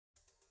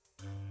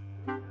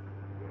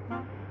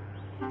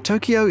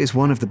Tokyo is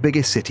one of the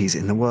biggest cities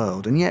in the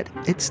world, and yet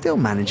it still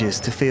manages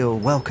to feel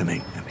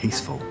welcoming and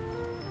peaceful.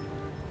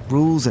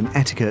 Rules and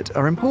etiquette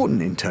are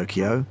important in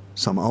Tokyo,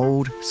 some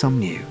old, some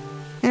new.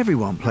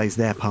 Everyone plays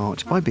their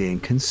part by being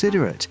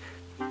considerate.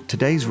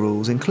 Today's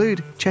rules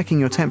include checking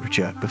your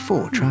temperature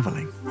before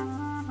travelling.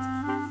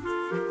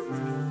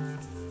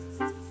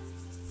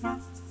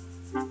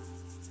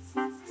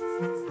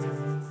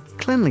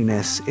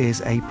 Cleanliness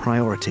is a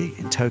priority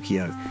in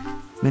Tokyo.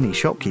 Many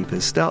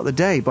shopkeepers start the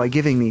day by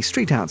giving the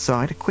street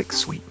outside a quick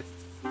sweep.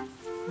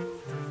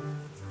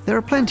 There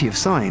are plenty of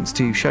signs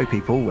to show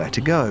people where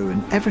to go,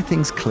 and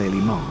everything's clearly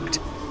marked.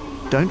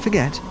 Don't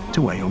forget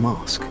to wear your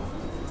mask.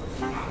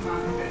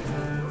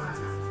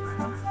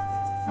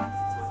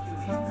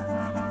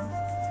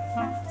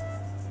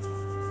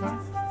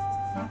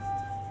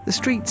 The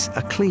streets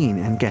are clean,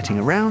 and getting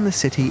around the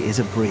city is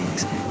a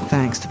breeze,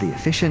 thanks to the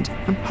efficient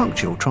and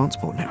punctual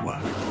transport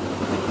network.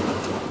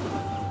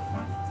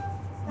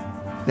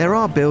 There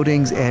are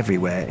buildings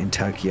everywhere in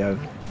Tokyo,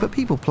 but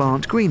people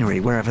plant greenery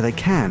wherever they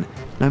can,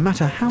 no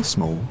matter how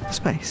small the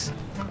space.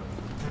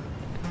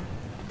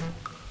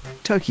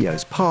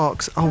 Tokyo's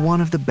parks are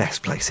one of the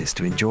best places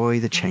to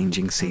enjoy the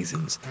changing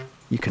seasons.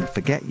 You can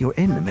forget you're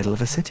in the middle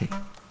of a city.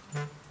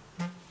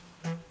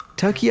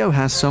 Tokyo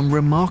has some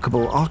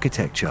remarkable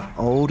architecture,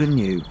 old and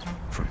new,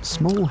 from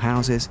small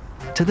houses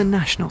to the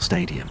National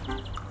Stadium.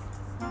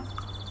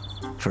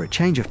 For a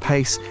change of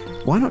pace,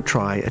 why not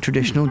try a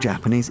traditional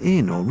Japanese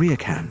inn or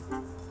ryokan?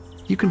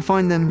 You can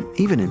find them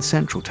even in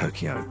central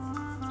Tokyo.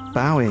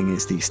 Bowing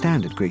is the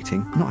standard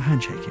greeting, not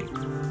handshaking.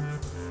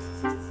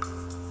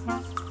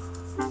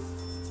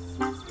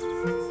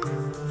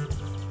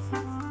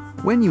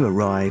 When you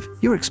arrive,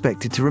 you're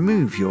expected to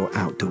remove your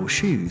outdoor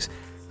shoes,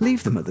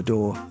 leave them at the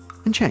door,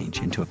 and change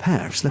into a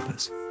pair of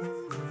slippers.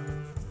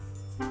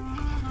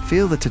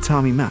 Feel the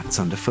tatami mats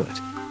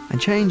underfoot, and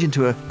change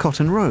into a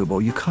cotton robe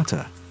or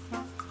yukata.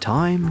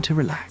 Time to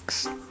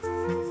relax.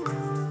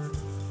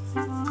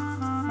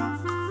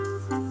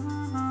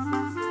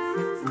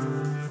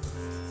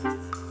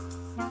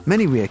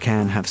 Many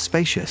ryokan have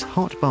spacious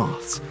hot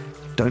baths.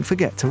 Don't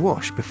forget to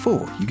wash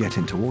before you get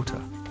into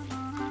water.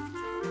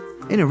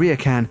 In a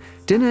ryokan,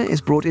 dinner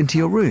is brought into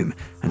your room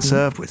and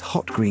served with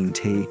hot green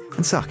tea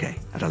and sake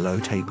at a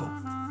low table.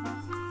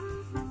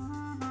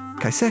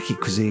 Kaiseki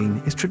cuisine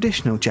is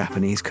traditional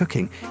Japanese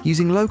cooking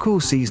using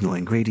local seasonal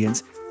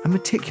ingredients and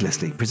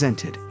meticulously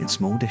presented in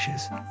small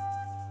dishes.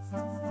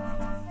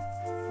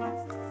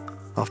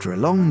 After a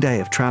long day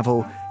of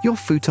travel, your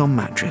futon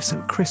mattress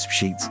and crisp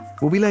sheets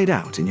will be laid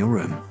out in your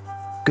room.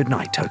 Good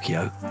night,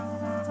 Tokyo.